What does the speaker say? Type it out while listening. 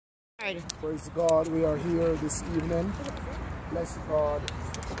Praise God, we are here this evening. Bless God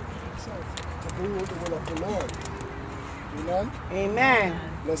to do the will of the Lord. Amen. Amen.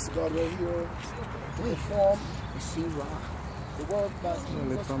 Bless God, we're here to perform the work that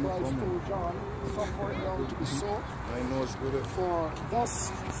Jesus Christ told John, suffer now to be so. I know it's good. For thus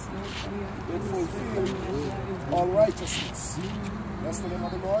it fulfilled all righteousness. Bless the name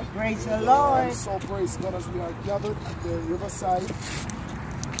of the Lord. Praise the Lord. And so praise God as we are gathered at the riverside.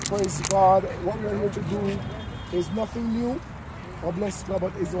 Praise God. What we are here to do is nothing new, or bless God,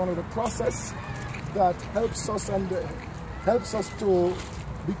 but it's one of the process that helps us and helps us to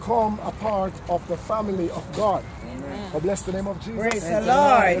become a part of the family of God. Amen. Or bless the name of Jesus. Praise the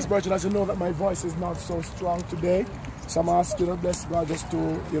Lord. Yes, brethren, as you know that my voice is not so strong today, so I'm asking you to bless God just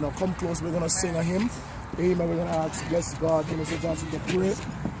to come close. We're gonna sing a hymn. Amen. We're gonna ask bless God, Minister Johnson, to pray.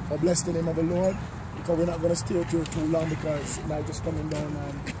 Or bless the name of the Lord. Because we're not going to stay here too long because night is coming down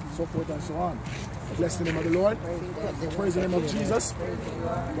and so forth and so on. Bless the name of the Lord. Praise the name of Jesus.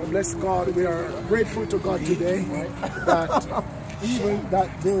 Bless God. We are grateful to God today that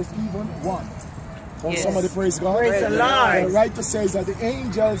there is even one. Yes. Somebody praise God. Praise the Lord. The right to say is that the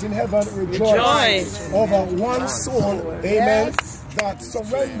angels in heaven rejoice over one soul. Amen. Yes. That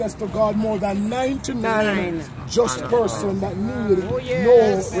surrenders to God more than 99 just person that need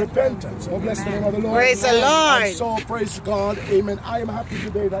no repentance. Oh, bless the name of the Lord. Praise the Lord. And so praise God. Amen. I am happy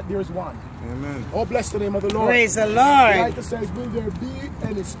today that there is one. Amen. Oh, bless the name of the Lord. Praise the Lord. Like to say, will there be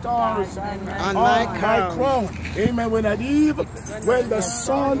any stars on my crown? Amen. When at eve, when the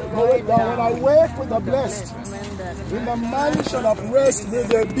sun goes down, when I wake with the blessed, in the mansion of rest, will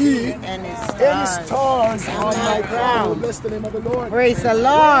there be any stars on my crown? Bless the name of the Lord. Praise the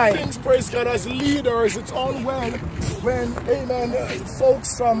Lord. Things, praise God, as leaders, it's all well when, amen,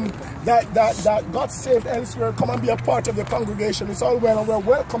 folks from that got saved elsewhere come and be a part of the congregation. It's all well and we're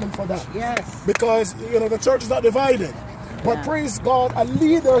welcoming for that. Yes. Because, the church is not divided. But praise God, a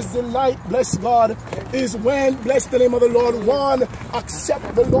leader's delight, bless God, is when, bless the name of the Lord, one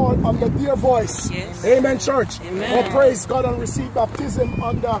accept the Lord under their voice. Yes. Amen, church. Amen. Or praise God and receive baptism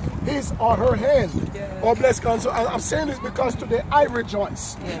under his or her hand. Yes. Or bless God. So I'm saying this because today I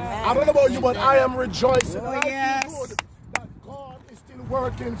rejoice. Yes. I don't know about you, but I am rejoicing. Oh, yes. That God is still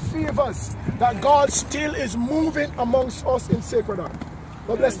working favors. That God still is moving amongst us in Sacred Heart.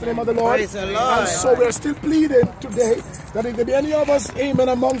 God bless the name of the Lord. Praise the Lord. And so we are still pleading today that if there be any of us, amen,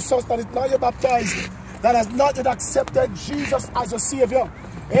 amongst us that is not yet baptized, that has not yet accepted Jesus as a Savior,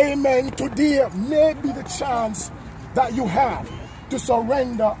 amen, today may be the chance that you have to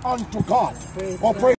surrender unto God. Or pray.